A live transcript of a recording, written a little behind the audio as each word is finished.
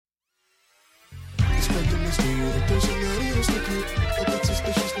honestly, you're the person that is looking. I bet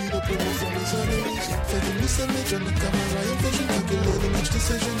suspiciously the promo from his enemies. Faking this image on the camera, I envision calculating each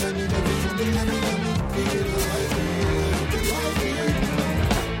decision, and you never found the limit. We get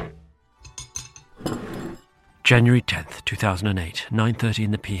January 10th, 2008, 9:30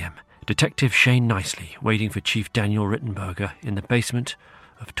 in the PM. Detective Shane Nicely waiting for Chief Daniel Rittenberger in the basement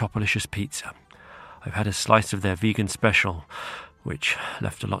of Topalicious Pizza. I've had a slice of their vegan special, which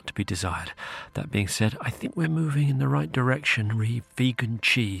left a lot to be desired. That being said, I think we're moving in the right direction re vegan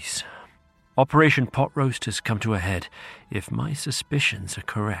cheese. Operation Pot Roast has come to a head. If my suspicions are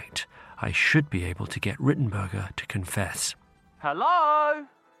correct, I should be able to get Rittenberger to confess. Hello?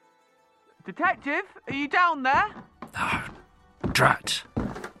 Detective, are you down there? Ah, drat.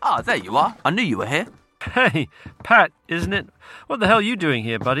 Ah, there you are. I knew you were here. Hey, Pat, isn't it? What the hell are you doing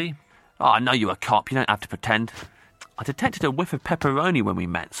here, buddy? Oh, I know you're a cop. You don't have to pretend. I detected a whiff of pepperoni when we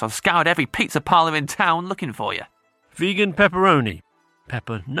met, so I've scoured every pizza parlour in town looking for you. Vegan pepperoni.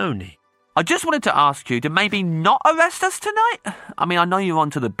 Pepper-noni. I just wanted to ask you to maybe not arrest us tonight. I mean, I know you're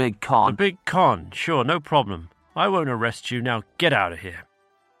on to the big con. The big con, sure, no problem. I won't arrest you. Now get out of here.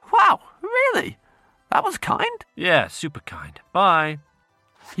 Wow, really? That was kind. Yeah, super kind. Bye.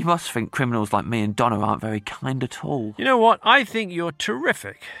 You must think criminals like me and Donna aren't very kind at all. You know what? I think you're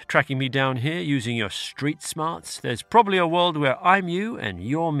terrific. Tracking me down here using your street smarts. There's probably a world where I'm you and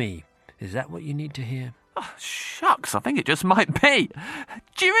you're me. Is that what you need to hear? Oh, shucks, I think it just might be.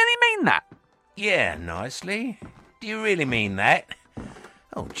 Do you really mean that? Yeah, nicely. Do you really mean that?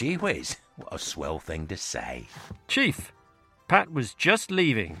 Oh, gee whiz. What a swell thing to say. Chief, Pat was just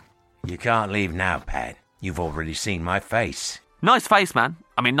leaving. You can't leave now, Pat. You've already seen my face. Nice face, man.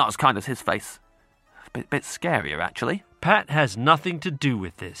 I mean, not as kind as his face. Bit scarier, actually. Pat has nothing to do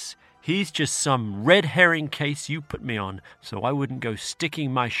with this. He's just some red herring case you put me on, so I wouldn't go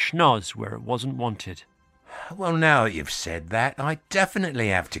sticking my schnoz where it wasn't wanted. Well, now that you've said that, I definitely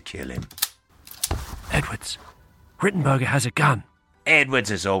have to kill him. Edwards, Rittenberger has a gun.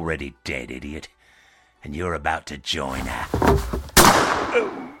 Edwards is already dead, idiot. And you're about to join her.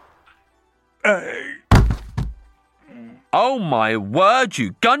 Oh my word,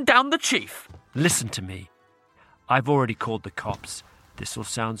 you gunned down the chief. Listen to me. I've already called the cops. This'll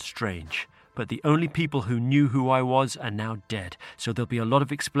sound strange, but the only people who knew who I was are now dead, so there'll be a lot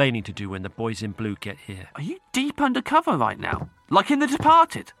of explaining to do when the boys in blue get here. Are you deep undercover right now? Like in The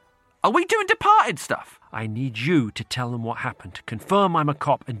Departed? Are we doing Departed stuff? I need you to tell them what happened, confirm I'm a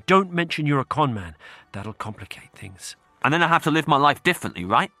cop, and don't mention you're a con man. That'll complicate things. And then I have to live my life differently,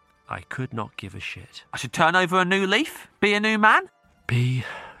 right? I could not give a shit. I should turn over a new leaf? Be a new man? Be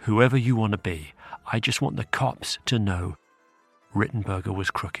whoever you want to be. I just want the cops to know Rittenberger was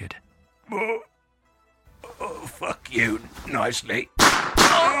crooked. Oh, fuck you, nicely.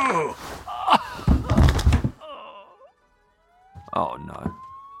 Oh, oh no.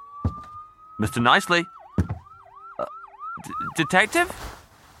 Mr. Nicely? Detective?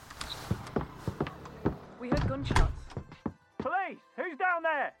 We heard gunshots. Police! Who's down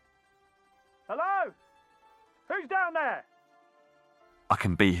there? Hello? Who's down there? I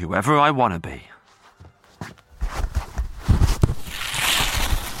can be whoever I want to be.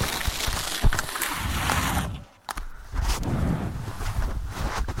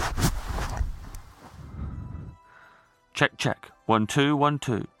 Check, check. 1, 2, 1,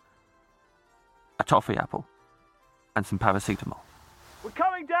 2. A toffee apple. And some paracetamol. We're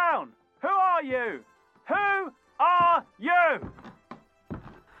coming down! Who are you? Who are you?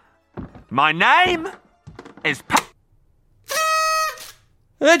 My name is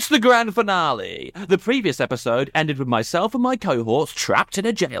It's the grand finale. The previous episode ended with myself and my cohorts trapped in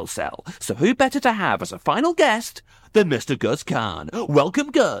a jail cell. So who better to have as a final guest than Mr. Gus Khan?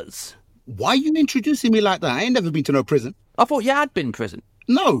 Welcome, Gus. Why are you introducing me like that? I ain't never been to no prison. I thought you had been in prison.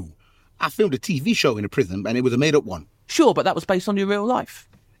 No. I filmed a TV show in a prison, and it was a made-up one. Sure, but that was based on your real life.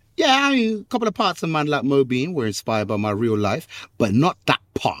 Yeah, I mean, a couple of parts of Man Like Mo Bean were inspired by my real life, but not that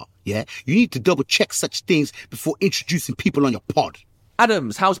part, yeah? You need to double-check such things before introducing people on your pod.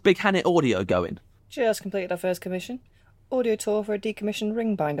 Adams, how's Big Hannet Audio going? Just completed our first commission. Audio tour for a decommissioned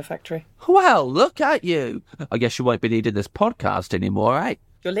ring binder factory. Well, look at you. I guess you won't be needing this podcast anymore, eh?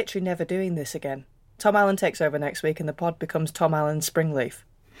 You're literally never doing this again. Tom Allen takes over next week and the pod becomes Tom Allen Springleaf.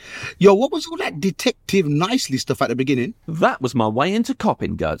 Yo, what was all that Detective Nicely stuff at the beginning? That was my way into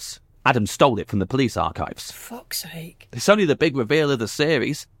copping, Gus. Adam stole it from the police archives. Fuck's sake. It's only the big reveal of the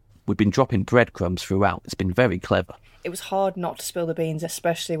series. We've been dropping breadcrumbs throughout. It's been very clever. It was hard not to spill the beans,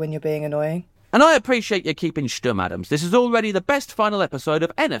 especially when you're being annoying. And I appreciate you keeping stum, Adams. This is already the best final episode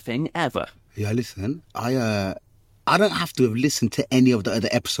of anything ever. Yeah, listen, I don't have to have listened to any of the other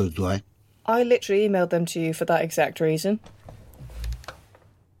episodes, do I? I literally emailed them to you for that exact reason.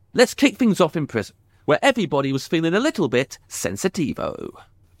 Let's kick things off in prison, where everybody was feeling a little bit sensitivo.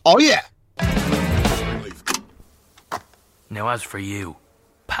 Oh, yeah. Now, as for you,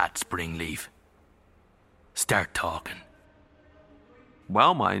 Pat Springleaf, start talking.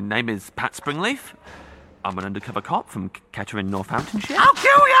 Well, my name is Pat Springleaf. I'm an undercover cop from Kettering, Northamptonshire. I'll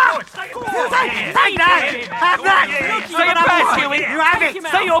kill you! Say that! Have that! Say your prayers, Huey! You have it!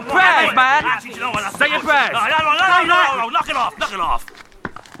 Say your prayers, man! Say your prayers! No, knock it off!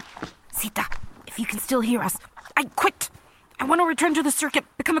 Sita, if you can still hear us, I quit. I want to return to the circuit,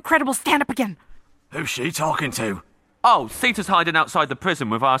 become a credible stand-up again. Who's she talking to? Oh, Sita's hiding outside the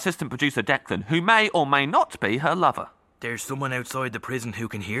prison with our assistant producer Declan, who may or may not be her lover. There's someone outside the prison who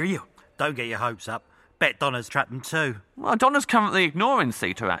can hear you. Don't get your hopes up. Bet Donna's trapped them too. Well, Donna's currently ignoring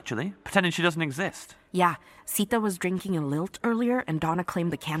Sita, actually, pretending she doesn't exist. Yeah, Sita was drinking a lilt earlier, and Donna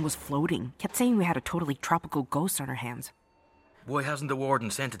claimed the can was floating. Kept saying we had a totally tropical ghost on our hands. Why hasn't the warden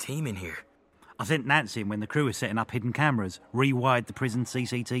sent a team in here? I sent Nancy in when the crew was setting up hidden cameras, rewired the prison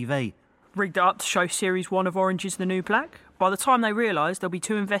CCTV. Rigged it up to show Series 1 of Orange is the New Black. By the time they realise, they'll be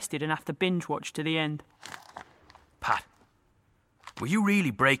too invested and have to binge-watch to the end. Pat, were you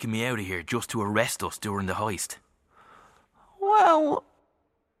really breaking me out of here just to arrest us during the heist? Well,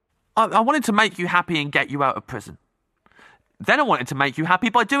 I wanted to make you happy and get you out of prison. Then I wanted to make you happy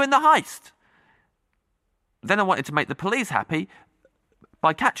by doing the heist. Then I wanted to make the police happy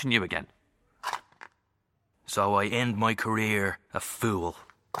by catching you again. So I end my career a fool.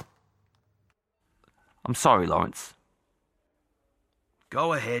 I'm sorry, Lawrence.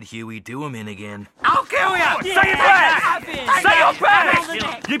 Go ahead, Huey, do him in again. I'll kill you! Say your prayers! Say your prayers!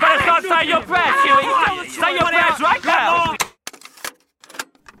 You better start saying your prayers, Huey! Say your prayers right now!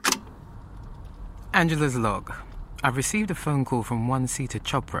 Angela's log. I've received a phone call from one Sita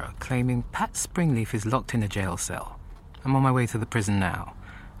Chopra claiming Pat Springleaf is locked in a jail cell. I'm on my way to the prison now,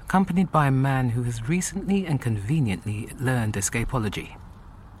 accompanied by a man who has recently and conveniently learned escapology.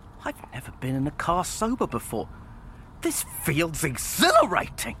 I've never been in a car sober before. This feels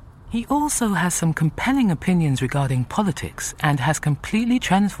exhilarating. He also has some compelling opinions regarding politics and has completely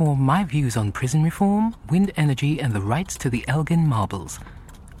transformed my views on prison reform, wind energy, and the rights to the Elgin marbles.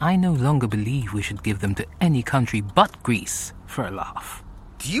 I no longer believe we should give them to any country but Greece for a laugh.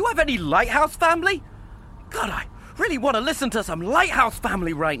 Do you have any Lighthouse family? God, I really want to listen to some Lighthouse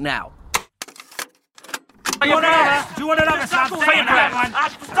family right now. Do you want another stop? Say your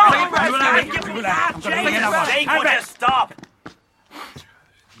prayers. Stop.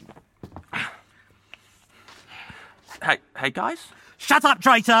 Hey guys? Shut up,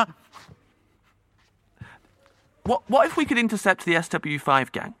 traitor! What if we could intercept the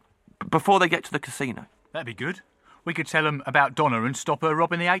SW5 gang before they get to the casino? That'd be good. We could tell them about Donna and stop her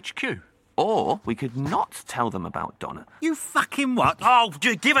robbing the HQ. Or we could not tell them about Donna. You fucking what? Oh,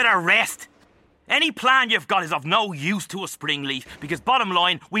 give it a rest. Any plan you've got is of no use to us, Springleaf, because bottom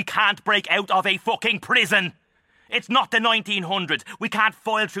line, we can't break out of a fucking prison. It's not the 1900s. We can't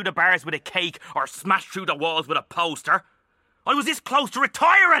file through the bars with a cake or smash through the walls with a poster. I was this close to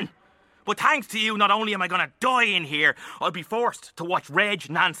retiring. But thanks to you, not only am I going to die in here, I'll be forced to watch Reg,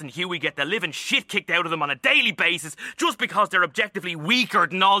 Nance and Huey get the living shit kicked out of them on a daily basis just because they're objectively weaker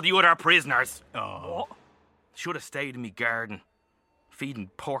than all the other prisoners. Oh. Should have stayed in me garden, feeding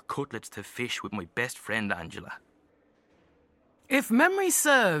pork cutlets to fish with my best friend Angela. If memory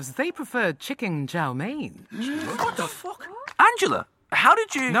serves, they preferred chicken chow mein. What the fuck? Angela, how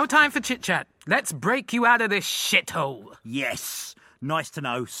did you... No time for chit-chat. Let's break you out of this shithole. Yes. Nice to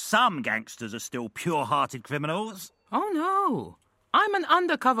know some gangsters are still pure-hearted criminals. Oh, no. I'm an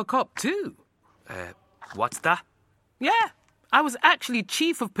undercover cop, too. What's that? Yeah. I was actually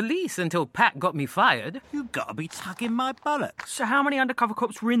chief of police until Pat got me fired. You gotta be tugging my bollocks. So how many undercover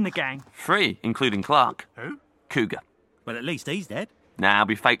cops were in the gang? 3, including Clark. Who? Cougar. Well, at least he's dead. Nah,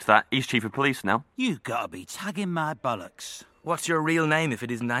 we faked that. He's chief of police now. You gotta be tugging my bollocks. What's your real name if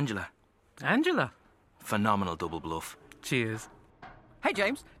it isn't Angela? Angela. Phenomenal double bluff. Cheers. Hey,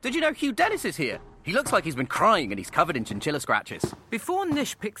 James, did you know Hugh Dennis is here? He looks like he's been crying and he's covered in chinchilla scratches. Before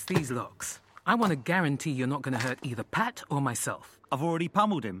Nish picks these locks, I want to guarantee you're not going to hurt either Pat or myself. I've already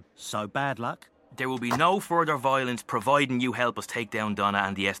pummeled him, so bad luck. There will be no further violence providing you help us take down Donna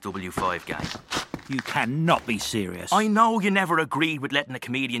and the SW5 gang. You cannot be serious. I know you never agreed with letting a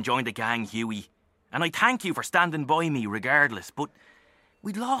comedian join the gang, Huey. And I thank you for standing by me regardless, but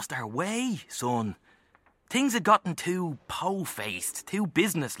we'd lost our way, son. Things had gotten too po-faced, too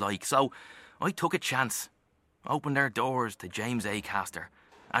business-like, so I took a chance. Opened our doors to James Acaster.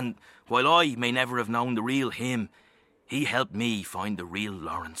 And while I may never have known the real him, he helped me find the real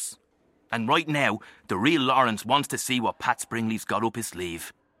Lawrence. And right now, the real Lawrence wants to see what Pat Springleaf's got up his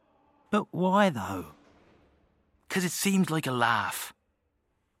sleeve. But why, though? 'Cause it seems like a laugh.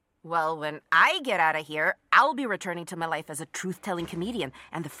 Well, when I get out of here, I'll be returning to my life as a truth-telling comedian,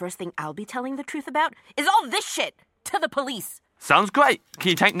 and the first thing I'll be telling the truth about is all this shit to the police. Sounds great. Can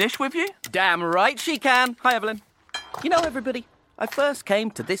you take Nish with you? Damn right she can. Hi, Evelyn. You know, everybody, I first came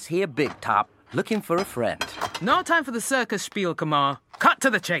to this here big top looking for a friend. No time for the circus spiel, Kamar. Cut to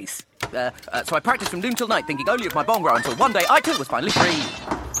the chase. So I practiced from noon till night, thinking only of my bongro, until one day I too was finally free.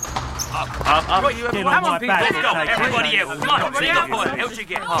 Right, you Get come on on, my people. back, Let's go. okay. Everybody out. Come on, take it for it. Out you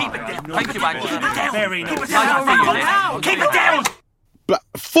get. Keep it down. Thank you, Angie. Keep it down. Very nice. Keep it down. Keep it down. But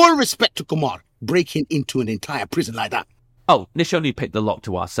full respect to Kumar, breaking into an entire prison like that. Oh, Nish only picked the lock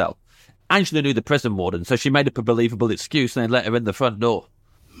to our cell. Angela knew the prison warden, so she made up a believable excuse and then let her in the front door.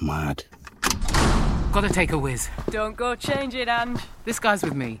 Mad. Gotta take a whiz. Don't go change it, Ange. This guy's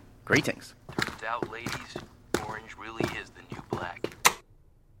with me. Greetings. Turns out, ladies, orange really is the new black.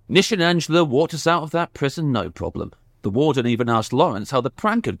 Nish and Angela walked us out of that prison no problem. The warden even asked Lawrence how the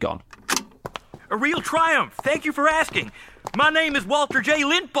prank had gone. A real triumph. Thank you for asking. My name is Walter J.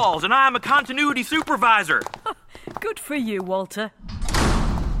 Lintballs, and I am a continuity supervisor. Good for you, Walter.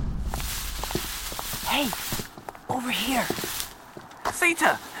 Hey, over here.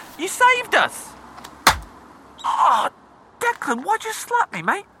 Sita, you saved us. Oh, Declan, why'd you slap me,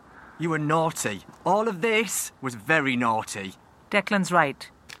 mate? You were naughty. All of this was very naughty. Declan's right.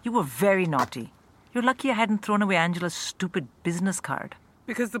 You were very naughty. You're lucky I hadn't thrown away Angela's stupid business card.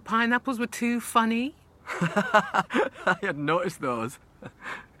 Because the pineapples were too funny? I had noticed those.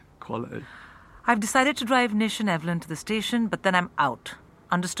 Quality. I've decided to drive Nish and Evelyn to the station, but then I'm out.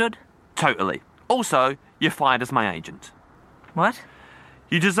 Understood? Totally. Also, you're fired as my agent. What?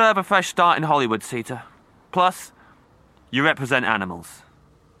 You deserve a fresh start in Hollywood, Sita. Plus, you represent animals.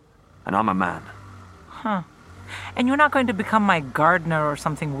 And I'm a man. Huh. And you're not going to become my gardener or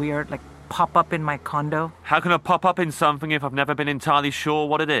something weird, like pop up in my condo? How can I pop up in something if I've never been entirely sure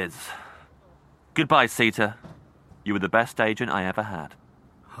what it is? Goodbye, Sita. You were the best agent I ever had.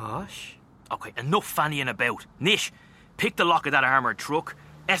 Hush. Okay, enough fannying about. Nish, pick the lock of that armoured truck.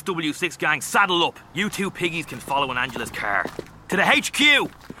 SW6 gang, saddle up. You two piggies can follow in Angela's car. To the HQ!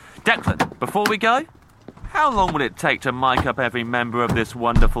 Declan, before we go, how long would it take to mic up every member of this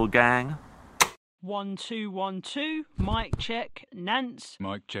wonderful gang? 1 2 1 2. Mic check. Nance.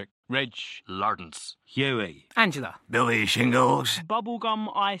 Mic check. Reg. Lawrence. Huey. Angela. Billy Shingles.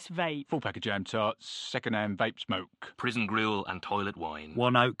 Bubblegum ice vape. Full pack of jam tarts. Second-hand vape smoke. Prison gruel and toilet wine.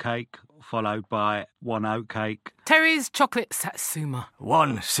 1 oatcake, followed by 1 oatcake. Terry's chocolate satsuma.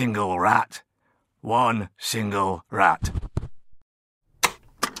 1 single rat. 1 single rat.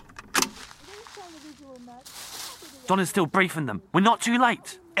 Donna's still briefing them. We're not too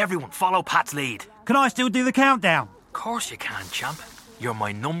late. Everyone, follow Pat's lead. Can I still do the countdown? Of course you can, champ. You're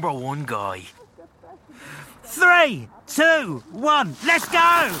my number one guy. 3, 2, 1, let's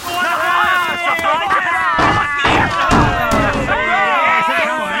go!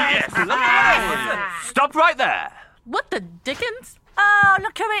 Stop right there. What the dickens? Oh,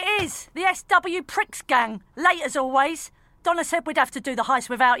 look who it is. The SW Pricks gang. Late as always. Donna said we'd have to do the heist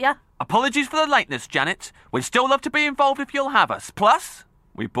without you. Apologies for the lateness, Janet. We'd still love to be involved if you'll have us. Plus,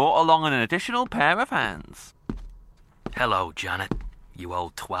 we brought along an additional pair of hands. Hello, Janet, you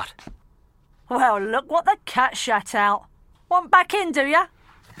old twat. Well, look what the cat shat out. Want back in, do ya?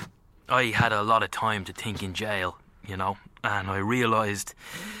 I had a lot of time to think in jail, you know, and I realised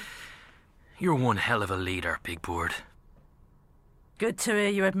you're one hell of a leader, Big Bird. Good to hear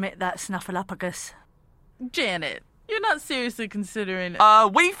you admit that, Snuffleupagus. Janet, you're not seriously considering...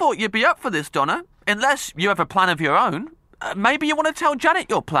 We thought you'd be up for this, Donna. Unless you have a plan of your own. Maybe you want to tell Janet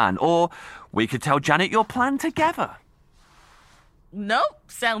your plan, or we could tell Janet your plan together. Nope,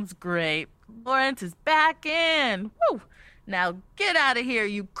 sounds great. Lawrence is back in. Woo! Now get out of here,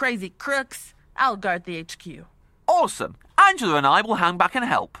 you crazy crooks. I'll guard the HQ. Awesome. Angela and I will hang back and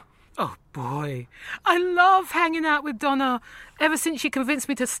help. Oh, boy. I love hanging out with Donna. Ever since she convinced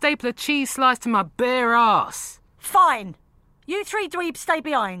me to staple a cheese slice to my bare ass. Fine. You three dweebs stay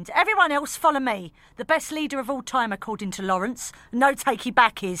behind. Everyone else follow me. The best leader of all time, according to Lawrence. No takey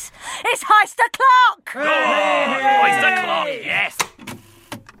back is. It's Heist o'Clock! Heist o'Clock, yes!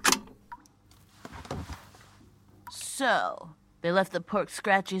 So, they left the pork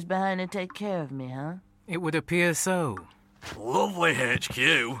scratchies behind to take care of me, huh? It would appear so. Lovely HQ.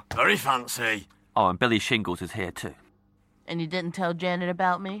 Very fancy. Oh, and Billy Shingles is here too. And you didn't tell Janet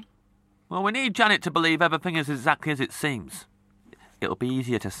about me? Well, we need Janet to believe everything is exactly as it seems. It'll be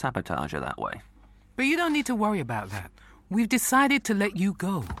easier to sabotage her that way. But you don't need to worry about that. we've decided to let you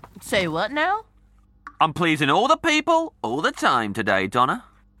go. Say what now? I'm pleasing all the people all the time today, Donna.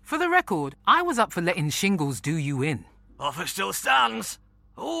 For the record, I was up for letting Shingles do you in. Offer still stands.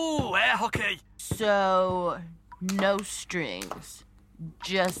 Ooh, air hockey. So, no strings.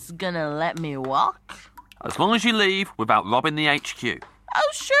 Just gonna let me walk? As long as you leave without robbing the HQ. Oh,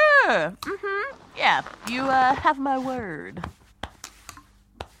 sure. Yeah, you have my word.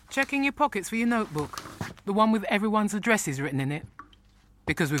 Checking your pockets for your notebook. The one with everyone's addresses written in it.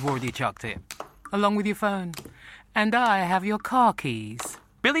 Because we've already chucked it. Along with your phone. And I have your car keys.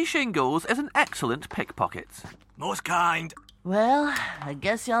 Billy Shingles is an excellent pickpocket. Most kind. Well, I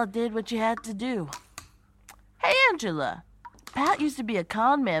guess y'all did what you had to do. Hey, Angela. Pat used to be a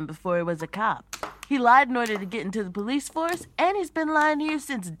con man before he was a cop. He lied in order to get into the police force, and he's been lying to you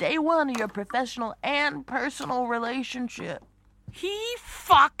since day one of your professional and personal relationship. He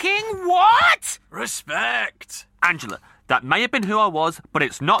fucking what? Respect. Angela, that may have been who I was, but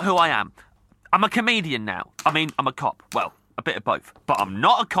it's not who I am. I'm a comedian now. I mean, I'm a cop. Well, a bit of both. But I'm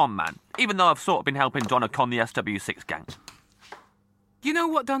not a con man, even though I've sort of been helping Donna con the SW6 gang. You know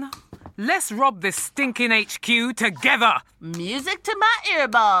what, Donna? Let's rob this stinking HQ together. Music to my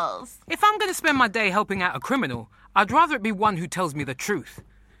earballs. If I'm going to spend my day helping out a criminal, I'd rather it be one who tells me the truth.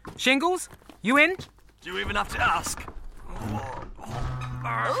 Shingles, you in? Do you even have to ask?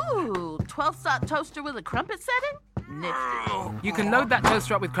 Ooh, 12-shot toaster with a crumpet setting? Nifty. You can load that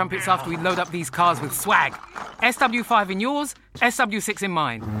toaster up with crumpets after we load up these cars with swag. SW5 in yours, SW6 in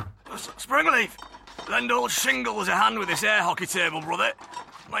mine. Springleaf, lend old Shingles a hand with this air hockey table, brother.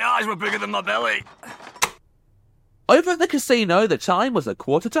 My eyes were bigger than my belly. Over at the casino, the time was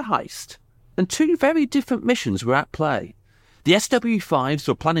 1:45 to heist, and two very different missions were at play. The SW5s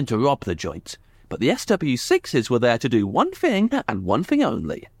were planning to rob the joint, but the SW6s were there to do one thing and one thing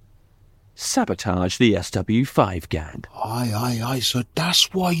only. Sabotage the SW5 gang. Aye, so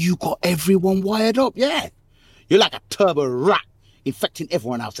that's why you got everyone wired up, yeah? You're like a turbo rat, infecting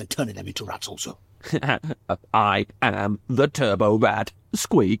everyone else and turning them into rats also. I am the Turbo Rat.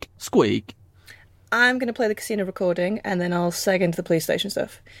 Squeak, squeak. I'm going to play the casino recording and then I'll seg into the police station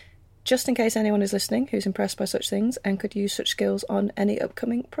stuff. Just in case anyone is listening who's impressed by such things and could use such skills on any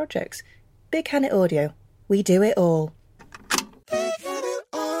upcoming projects. Big Hannet Audio. We do it all. Big Hannet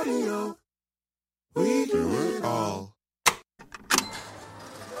Audio. We do it all.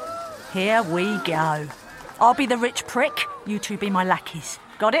 Here we go. I'll be the rich prick, you two be my lackeys.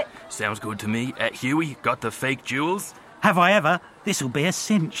 Got it? Sounds good to me. Huey, got the fake jewels? Have I ever? This'll be a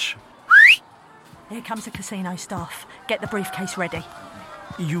cinch. Here comes the casino staff. Get the briefcase ready.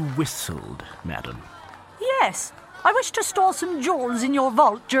 You whistled, madam. Yes, I wish to store some jewels in your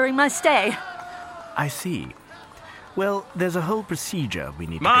vault during my stay. I see. Well, there's a whole procedure we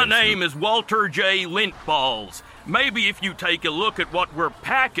need to My go name through. is Walter J. Lintballs. Maybe if you take a look at what we're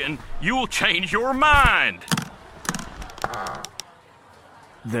packing, you'll change your mind.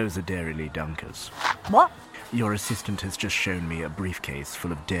 Those are Dairy Lee Dunkers. What? Your assistant has just shown me a briefcase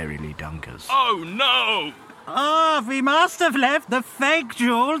full of Dairy Lee Dunkers. Oh, no! Oh, we must have left the fake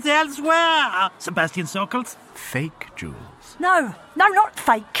jewels elsewhere. Sebastian Sockles? Fake jewels? No, not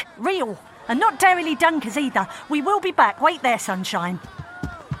fake. Real. And not Dairy Lee Dunkers either. We will be back. Wait there, sunshine.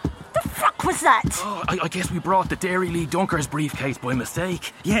 The fuck was that? Oh, I guess we brought the Dairy Lee Dunkers briefcase by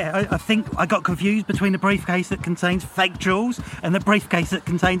mistake. Yeah, I think I got confused between the briefcase that contains fake jewels and the briefcase that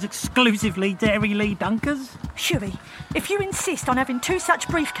contains exclusively Dairy Lee Dunkers. Huey, if you insist on having two such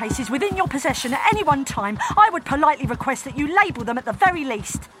briefcases within your possession at any one time, I would politely request that you label them at the very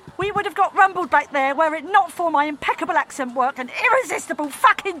least. We would have got rumbled back there were it not for my impeccable accent work and irresistible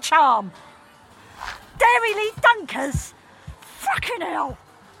fucking charm. Dairy Lee Dunkers? Fucking hell!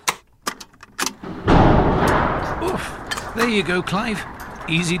 Oof. There you go, Clive.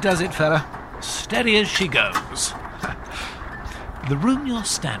 Easy does it, fella. Steady as she goes. The room you're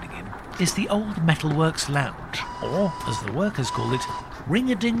standing in is the Old Metalworks Lounge, or, as the workers call it,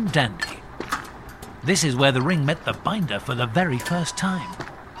 Ring-a-Ding-Dandy. This is where the ring met the binder for the very first time.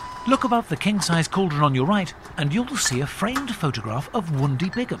 Look above the king-size cauldron on your right, and you'll see a framed photograph of Wundy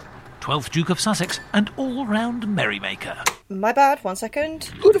Bigham, 12th Duke of Sussex and all-round merrymaker. My bad, 1 second.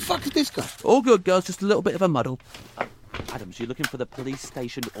 Who the fuck is this guy? All good, girls, just a little bit of a muddle. Adams, you're looking for the police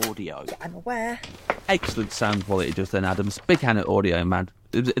station audio. Yeah, I'm aware. Excellent sound quality just then, Adams. Big Hannet Audio, man.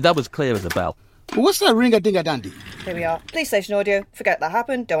 That was clear as a bell. What's that ring-a-ding-a-dandy? Here we are. Police station audio. Forget that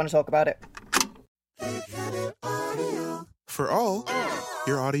happened. Don't want to talk about it. For all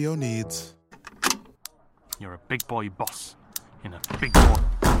your audio needs. You're a big boy boss in a big boy.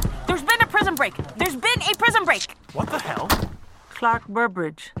 There's been a prison break. There's been a prison break. What the hell? Clark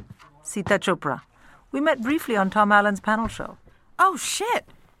Burbridge, Sita Chopra. We met briefly on Tom Allen's panel show. Oh, shit.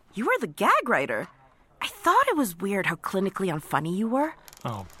 You were the gag writer. I thought it was weird how clinically unfunny you were.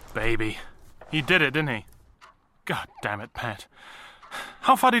 Oh, baby. He did it, didn't he? God damn it, Pat.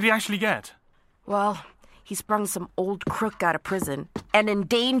 How far did he actually get? Well, he sprung some old crook out of prison and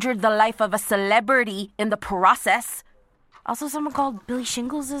endangered the life of a celebrity in the process. Also, someone called Billy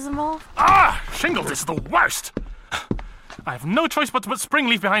Shingles is involved. Ah! Shingles is the worst! I have no choice but to put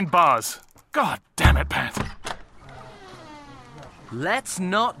Springleaf behind bars. God damn it, Pat. Let's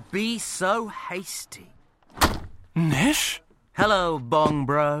not be so hasty. Nish? Hello, Bong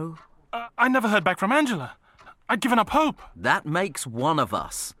Bro. I never heard back from Angela. I'd given up hope. That makes one of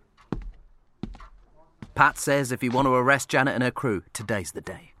us. Pat says if you want to arrest Janet and her crew, today's the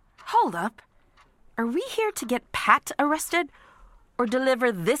day. Hold up. Are we here to get Pat arrested? Or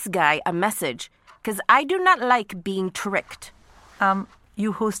deliver this guy a message? Because I do not like being tricked.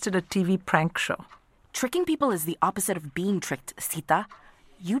 You hosted a TV prank show. Tricking people is the opposite of being tricked, Sita.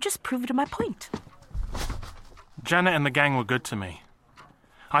 You just proved my point. Janet and the gang were good to me.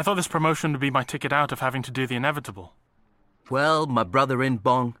 I thought this promotion would be my ticket out of having to do the inevitable. Well, my brother in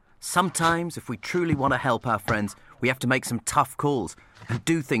Bong, sometimes if we truly want to help our friends, we have to make some tough calls and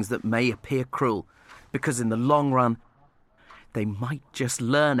do things that may appear cruel, because in the long run, they might just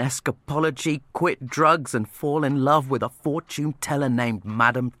learn escapology, quit drugs, and fall in love with a fortune teller named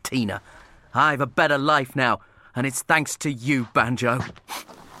Madam Tina. I've a better life now, and it's thanks to you, Banjo.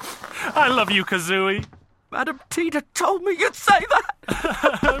 I love you, Kazooie. Madam Tina told me you'd say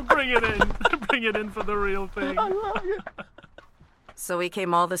that. Bring it in. Bring it in for the real thing. I love you. So we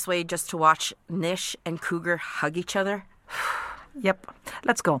came all this way just to watch Nish and Cougar hug each other? Yep.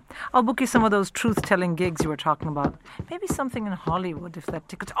 Let's go. I'll book you some of those truth-telling gigs you were talking about. Maybe something in Hollywood if that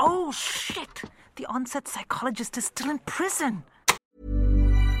ticket... Oh, shit! The on-set psychologist is still in prison.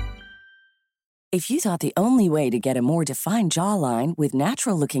 If you thought the only way to get a more defined jawline with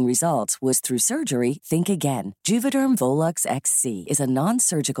natural-looking results was through surgery, think again. Juvederm Volux XC is a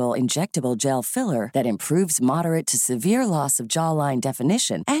non-surgical injectable gel filler that improves moderate to severe loss of jawline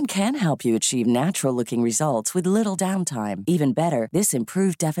definition and can help you achieve natural-looking results with little downtime. Even better, this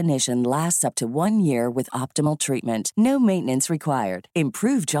improved definition lasts up to 1 year with optimal treatment. No maintenance required.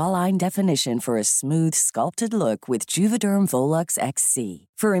 Improve jawline definition for a smooth, sculpted look with Juvederm Volux XC.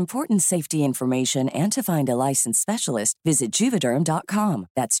 For important safety information and to find a licensed specialist, visit Juvederm.com.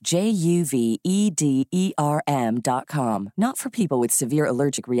 That's JUVEDERM.com. Not for people with severe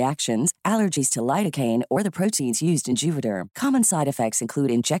allergic reactions, allergies to lidocaine, or the proteins used in Juvederm. Common side effects include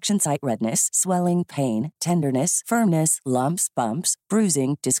injection site redness, swelling, pain, tenderness, firmness, lumps, bumps,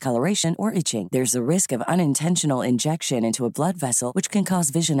 bruising, discoloration, or itching. There's a risk of unintentional injection into a blood vessel, which can cause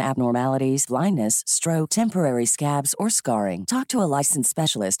vision abnormalities, blindness, stroke, temporary scabs, or scarring. Talk to a licensed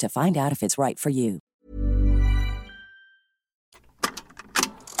specialist to find out if it's right for you.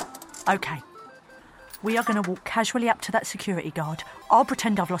 OK. We are going to walk casually up to that security guard. I'll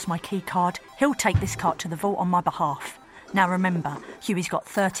pretend I've lost my key card. He'll take this cart to the vault on my behalf. Now remember, Huey's got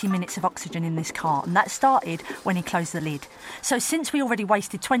 30 minutes of oxygen in this cart, and that started when he closed the lid. So since we already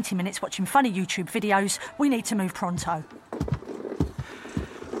wasted 20 minutes watching funny YouTube videos, we need to move pronto.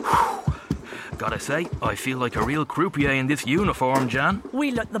 Gotta say, I feel like a real croupier in this uniform, Jan.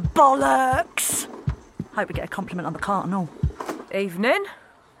 We look the bollocks. Hope we get a compliment on the cart and all. Evening.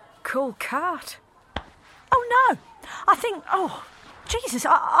 Cool cart. Oh, no. I think... Oh, Jesus,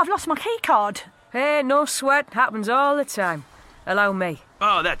 I've lost my key card. Hey, no sweat. Happens all the time. Allow me.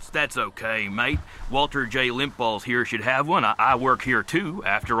 Oh, that's okay, mate. Walter J. Limpballs here should have one. I work here too,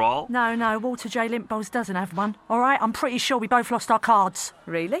 after all. No, Walter J. Limpballs doesn't have one. All right, I'm pretty sure we both lost our cards.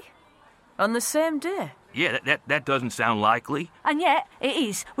 Really? On the same day? Yeah, that doesn't sound likely. And yet, it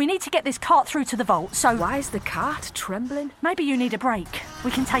is. We need to get this cart through to the vault, so... Why is the cart trembling? Maybe you need a break. We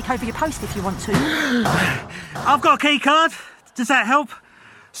can take over your post if you want to. I've got a key card. Does that help?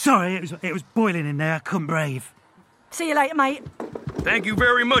 Sorry, it was boiling in there. I couldn't breathe. See you later, mate. Thank you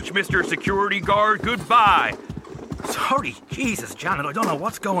very much, Mr. Security Guard. Goodbye. Sorry, Jesus, Janet, I don't know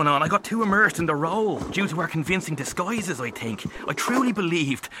what's going on. I got too immersed in the role due to our convincing disguises, I think. I truly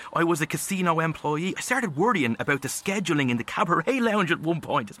believed I was a casino employee. I started worrying about the scheduling in the cabaret lounge at one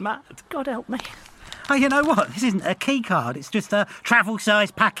point. It's mad. God help me. Oh, you know what? This isn't a key card. It's just a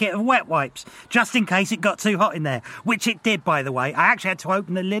travel-sized packet of wet wipes, just in case it got too hot in there, which it did, by the way. I actually had to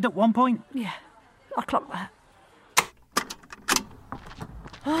open the lid at one point. Yeah, I clocked that.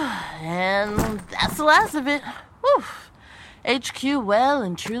 And that's the last of it. Whew. HQ well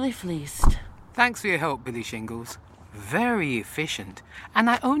and truly fleeced. Thanks for your help, Billy Shingles. Very efficient. And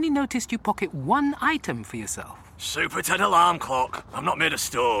I only noticed you pocket one item for yourself. Super Ted alarm clock. I'm not made of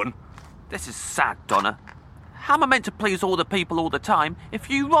stone. This is sad, Donna. How am I meant to please all the people all the time if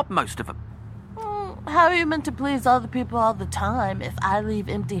you rob most of them? How are you meant to please all the people all the time if I leave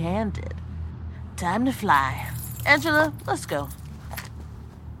empty-handed? Time to fly. Angela, let's go.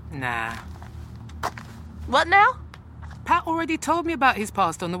 Nah. What now? Pat already told me about his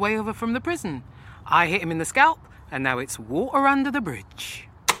past on the way over from the prison. I hit him in the scalp, and now it's water under the bridge.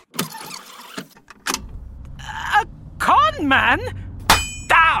 A con man?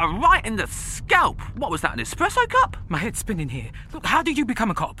 Ah, right in the scalp. What was that, an espresso cup? My head's spinning here. Look, how did you become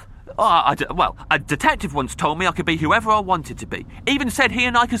a cop? Well, a detective once told me I could be whoever I wanted to be. Even said he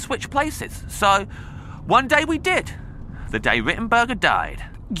and I could switch places. So, one day we did. The day Rittenberger died.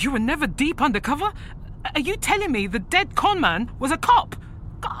 You were never deep undercover? Are you telling me the dead con man was a cop?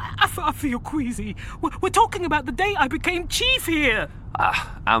 I feel queasy. We're talking about the day I became chief here.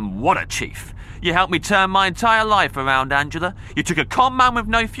 And what a chief. You helped me turn my entire life around, Angela. You took a con man with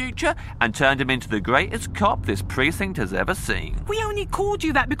no future and turned him into the greatest cop this precinct has ever seen. We only called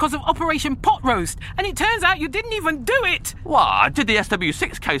you that because of Operation Pot Roast, and it turns out you didn't even do it. Well, I did the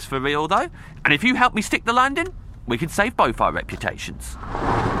SW6 case for real, though. And if you help me stick the landing, we can save both our reputations.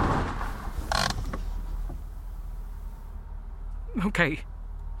 Okay.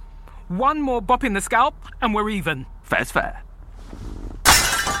 One more bop in the scalp, and we're even. Fair's fair.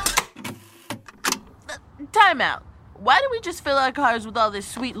 Time out. Why do we just fill our cars with all this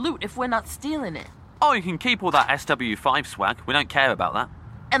sweet loot if we're not stealing it? Oh, you can keep all that SW5 swag. We don't care about that.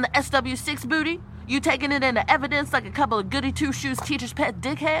 And the SW6 booty? You taking it into evidence like a couple of goody two-shoes teacher's pet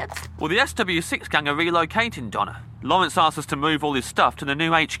dickheads? Well, the SW6 gang are relocating, Donna. Lawrence asked us to move all his stuff to the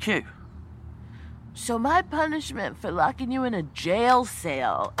new HQ. So my punishment for locking you in a jail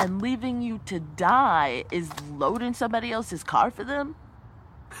cell and leaving you to die is loading somebody else's car for them?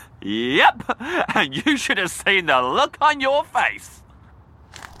 Yep, and you should have seen the look on your face.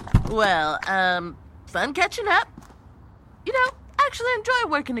 Well, fun catching up. You know, actually enjoy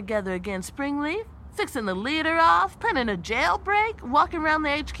working together again, Springleaf. Fixing the leader off, planning a jailbreak, walking around the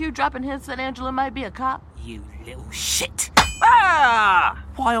HQ dropping hints that Angela might be a cop. You little shit. Ah!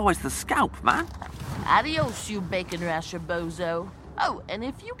 Why always the scalp, man? Adios, you bacon rasher bozo. Oh, and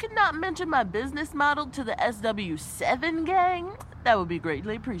if you could not mention my business model to the SW7 gang, that would be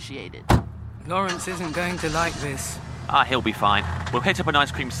greatly appreciated. Lawrence isn't going to like this. He'll be fine. We'll hit up an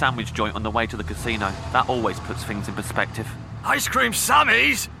ice cream sandwich joint on the way to the casino. That always puts things in perspective. Ice cream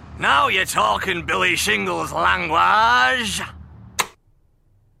Sammies? Now you're talking Billy Shingles language.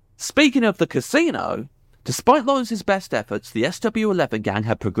 Speaking of the casino, despite Lawrence's best efforts, the SW11 gang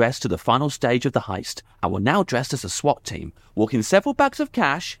had progressed to the final stage of the heist and were now dressed as a SWAT team, walking several bags of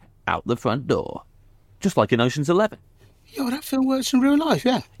cash out the front door. Just like in Ocean's 11. Yo, that film works in real life,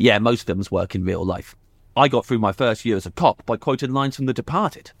 yeah? Yeah, most films work in real life. I got through my first year as a cop by quoting lines from The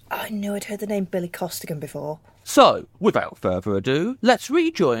Departed. I knew I'd heard the name Billy Costigan before. So, without further ado, let's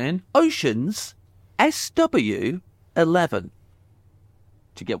rejoin Ocean's SW11. Do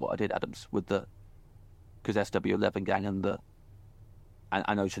you get what I did, Adams, with the... Because SW11 gang and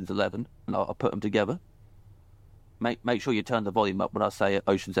Ocean's 11, and I'll put them together. Make sure you turn the volume up when I say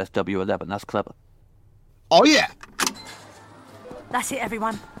Ocean's SW11, that's clever. Oh, yeah! That's it,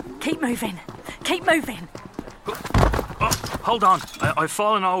 everyone. Keep moving. Keep moving. Oh, hold on. I've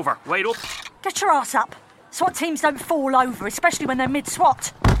fallen over. Wait up. Get your ass up. SWAT teams don't fall over, especially when they're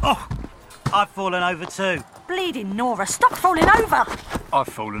mid-SWAT. Oh, I've fallen over too. Bleeding Nora, stop falling over. I've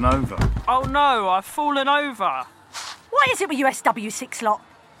fallen over. Oh no, I've fallen over. What is it with you SW6 lot?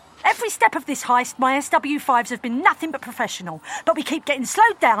 Every step of this heist, my SW5s have been nothing but professional, but we keep getting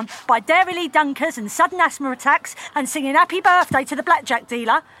slowed down by Dairy Lee dunkers and sudden asthma attacks and singing happy birthday to the blackjack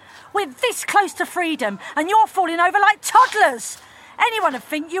dealer. We're this close to freedom, and you're falling over like toddlers. Anyone would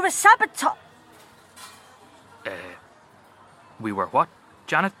think you were sabotage... We were what,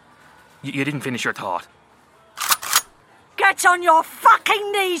 Janet? You didn't finish your thought. Get on your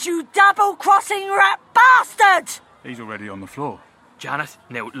fucking knees, you double-crossing rat bastard! He's already on the floor. Janet,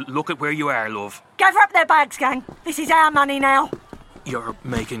 now look at where you are, love. Gather up their bags, gang. This is our money now. You're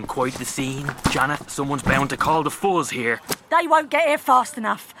making quite the scene, Janet. Someone's bound to call the fuzz here. They won't get here fast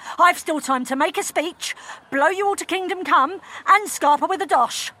enough. I've still time to make a speech, blow you all to Kingdom Come, and scarper with a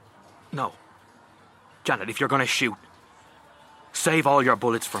dosh. No. Janet, if you're going to shoot, save all your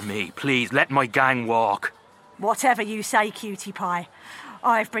bullets for me. Please, let my gang walk. Whatever you say, cutie pie.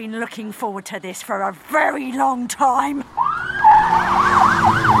 I've been looking forward to this for a very long time.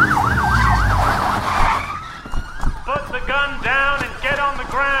 Put the gun down and get on the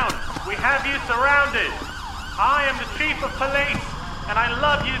ground. We have you surrounded. I am the chief of police, and I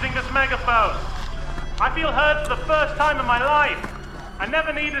love using this megaphone. I feel heard for the first time in my life. I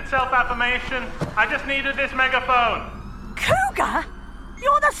never needed self-affirmation. I just needed this megaphone. Cougar?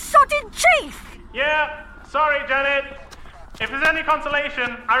 You're the sodding chief! Yeah, sorry, Janet. If there's any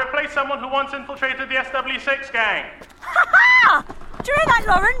consolation, I replaced someone who once infiltrated the SW6 gang. Ha-ha! Do you hear that,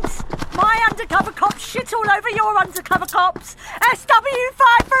 Lawrence? My undercover cops shit all over your undercover cops.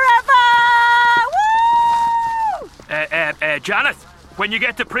 SW5 forever! Woo! Janet, when you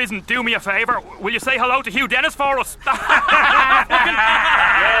get to prison, do me a favour. Will you say hello to Hugh Dennis for us? Yes,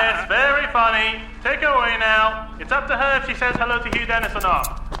 very funny. Take her away now. It's up to her if she says hello to Hugh Dennis or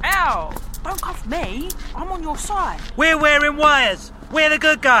not. Ow! Don't cuff me. I'm on your side. We're wearing wires. We're the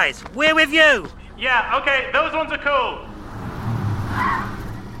good guys. We're with you. Yeah, okay, those ones are cool.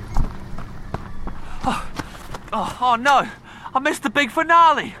 Oh no! I missed the big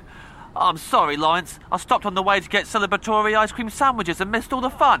finale! I'm sorry, Lawrence. I stopped on the way to get celebratory ice cream sandwiches and missed all the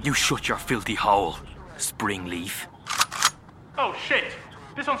fun. You shut your filthy hole, Springleaf. Oh shit!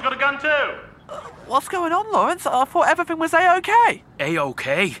 This one's got a gun too! What's going on, Lawrence? I thought everything was A-OK.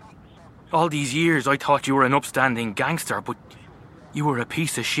 A-OK? All these years I thought you were an upstanding gangster, but you were a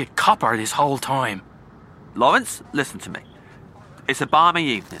piece of shit copper this whole time. Lawrence, listen to me. It's a balmy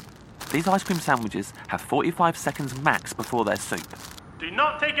evening. These ice cream sandwiches have 45 seconds max before they're soup. Do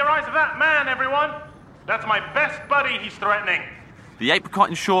not take your eyes off that man, everyone! That's my best buddy he's threatening. The apricot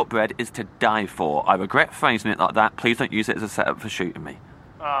and shortbread is to die for. I regret phrasing it like that. Please don't use it as a setup for shooting me.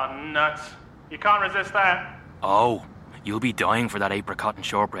 Oh, nuts. You can't resist that. Oh, you'll be dying for that apricot and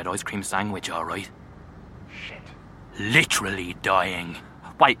shortbread ice cream sandwich, all right? Shit. Literally dying.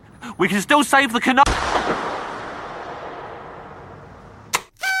 Wait, we can still save the canoe.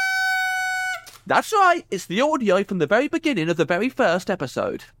 That's right, it's the audio from the very beginning of the very first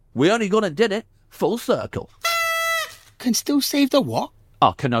episode. We only gone and did it full circle. Can still save the what?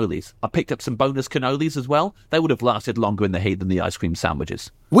 Oh, cannolis. I picked up some bonus cannolis as well. They would have lasted longer in the heat than the ice cream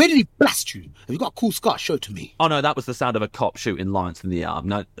sandwiches. Where did he blast you? Have you got a cool scar? Show it to me. Oh no, that was the sound of a cop shooting Lawrence in the arm.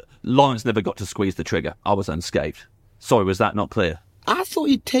 No, Lawrence never got to squeeze the trigger. I was unscathed. Sorry, was that not clear? I thought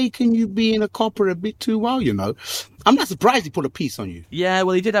he'd taken you being a copper a bit too well, you know. I'm not surprised he put a piece on you. Yeah,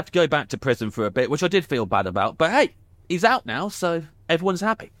 well, he did have to go back to prison for a bit, which I did feel bad about. But hey, he's out now, so everyone's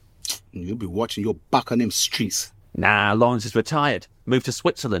happy. You'll be watching your back on them streets. Nah, Lawrence is retired. Moved to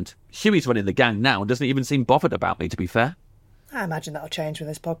Switzerland. Huey's running the gang now and doesn't even seem bothered about me, to be fair. I imagine that'll change when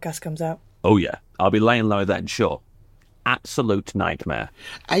this podcast comes out. Oh yeah, I'll be laying low then, sure. Absolute nightmare.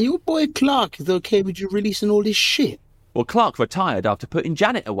 And your boy Clark is okay with you releasing all this shit? Well, Clark retired after putting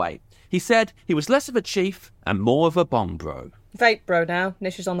Janet away. He said he was less of a chief and more of a bomb bro. Vape bro now.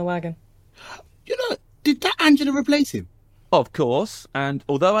 Nish is on the wagon. You know, did that Angela replace him? Of course, and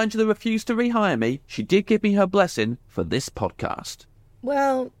although Angela refused to rehire me, she did give me her blessing for this podcast.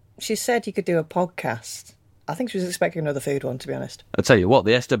 Well, she said you could do a podcast. I think she was expecting another food one, to be honest. I'll tell you what,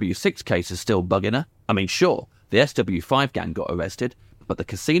 the SW6 case is still bugging her. I mean, sure, the SW5 gang got arrested, but the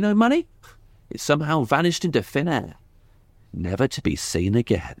casino money? It somehow vanished into thin air. Never to be seen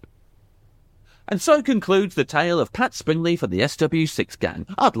again. And so concludes the tale of Pat Springleaf and the SW6 gang.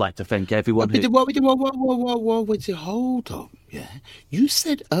 I'd like to thank everyone who... Wait, hold on, yeah? You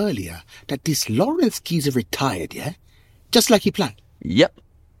said earlier that this Lawrence geezer retired, yeah? Just like he planned? Yep.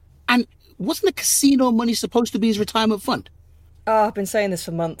 And wasn't the casino money supposed to be his retirement fund? Oh, I've been saying this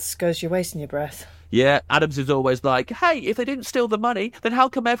for months, because you're wasting your breath. Yeah, Adams is always like, hey, if they didn't steal the money, then how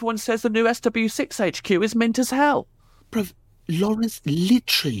come everyone says the new SW6 HQ is mint as hell? Bruv, Lawrence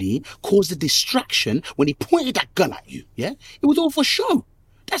literally caused a distraction when he pointed that gun at you, yeah? It was all for show.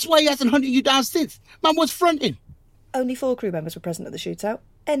 That's why he hasn't hunted you down since. Man was fronting. Only 4 crew members were present at the shootout.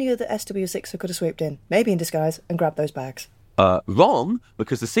 Any other SW6er could have swooped in, maybe in disguise, and grabbed those bags. Wrong,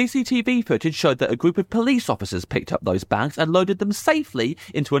 because the CCTV footage showed that a group of police officers picked up those bags and loaded them safely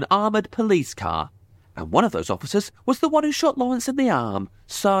into an armoured police car. And one of those officers was the one who shot Lawrence in the arm.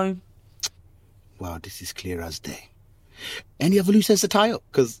 So... Wow, this is clear as day. Any other loose ends to tie up?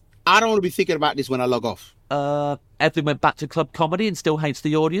 Because I don't want to be thinking about this when I log off. Evelyn went back to club comedy and still hates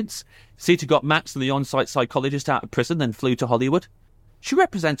the audience. Sita got Max and the on-site psychologist out of prison, then flew to Hollywood. She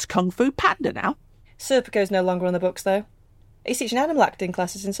represents Kung Fu Panda now. Serpico's no longer on the books, though. He's teaching animal acting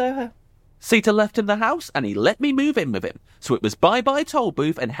classes in Soho. Sita left him the house and he let me move in with him. So it was bye-bye toll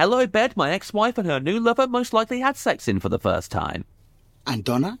booth and hello bed my ex-wife and her new lover most likely had sex in for the first time. And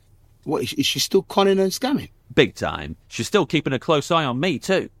Donna? What, is she still conning and scamming? Big time. She's still keeping a close eye on me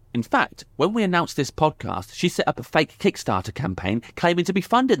too. In fact, when we announced this podcast, she set up a fake Kickstarter campaign claiming to be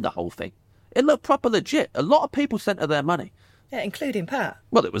funding the whole thing. It looked proper legit. A lot of people sent her their money. Yeah, including Pat.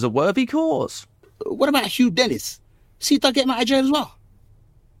 Well, it was a worthy cause. What about Hugh Dennis? See if I get him out of jail as well.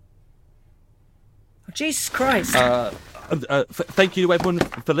 Oh, Jesus Christ. Thank you to everyone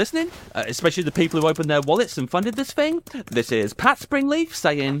for listening, especially the people who opened their wallets and funded this thing. This is Pat Springleaf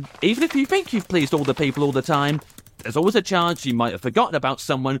saying, even if you think you've pleased all the people all the time, there's always a chance you might have forgotten about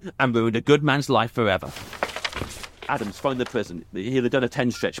someone and ruined a good man's life forever. Adams, phone the prison. He'll have done a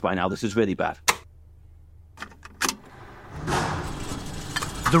 10 stretch by now. This is really bad.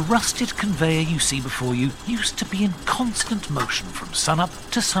 The rusted conveyor you see before you used to be in constant motion from sunup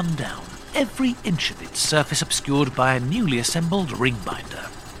to sundown, every inch of its surface obscured by a newly assembled ring binder.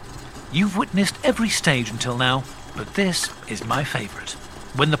 You've witnessed every stage until now, but this is my favourite,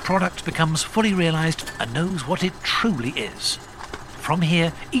 when the product becomes fully realised and knows what it truly is. From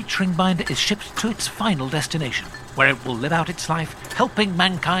here, each ring binder is shipped to its final destination, where it will live out its life, helping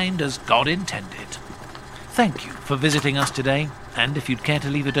mankind as God intended. Thank you for visiting us today, and if you'd care to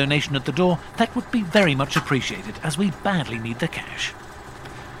leave a donation at the door, that would be very much appreciated, as we badly need the cash.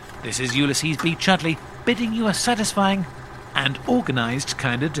 This is Ulysses B. Chudley, bidding you a satisfying and organised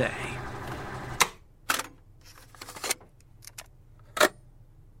kind of day.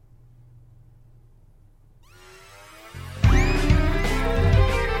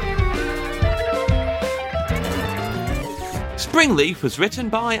 Springleaf was written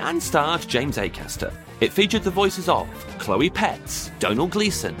by and starred James Acaster. It featured the voices of Chloe Petts, Donald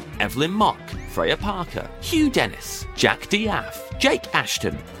Gleeson, Evelyn Mock, Freya Parker, Hugh Dennis, Jack Diaff, Jake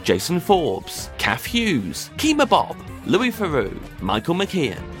Ashton, Jason Forbes, Kath Hughes, Kemah Bob, Louis Theroux, Michael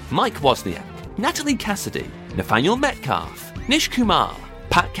McKeon, Mike Wozniak, Natalie Cassidy, Nathaniel Metcalf, Nish Kumar,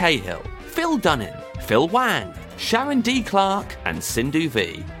 Pat Cahill, Phil Dunnan, Phil Wang, Sharon D. Clark, and Sindhu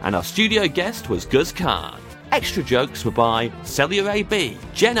V. And our studio guest was Guz Khan. Extra jokes were by Celia A.B.,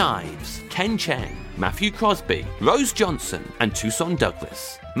 Jen Ives, Ken Cheng, Matthew Crosby, Rose Johnson, and Tucson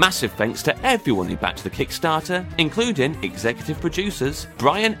Douglas. Massive thanks to everyone who backed the Kickstarter, including executive producers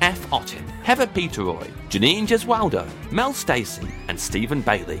Brian F. Ottin, Heather Peteroy, Janine Gesualdo, Mel Stacey, and Stephen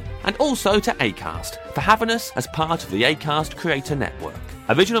Bailey, and also to Acast for having us as part of the Acast Creator Network.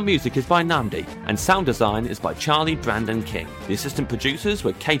 Original music is by Namdi, and sound design is by Charlie Brandon King. The assistant producers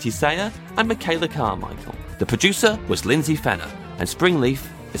were Katie Sayer and Michaela Carmichael. The producer was Lindsay Fenner, and Springleaf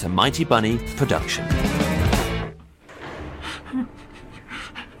is a Mighty Bunny production.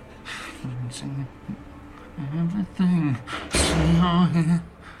 Everything, see all here.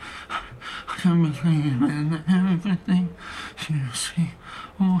 I can believe in everything you see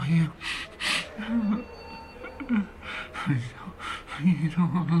or hear. Read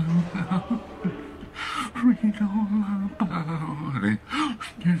all about it. Read all about it.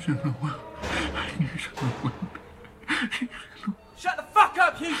 News in the world. News in the world. Shut the fuck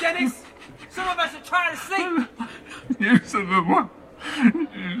up, Hugh Dennis! Some of us are trying to sleep! News in the world.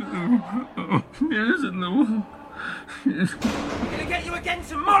 News in the world. We're gonna get you again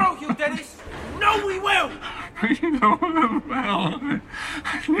tomorrow, Hugh Dennis! No, we will! Read all about it.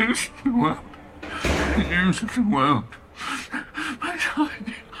 News in the world. News in the world.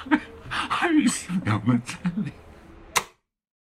 I used to be on the telly.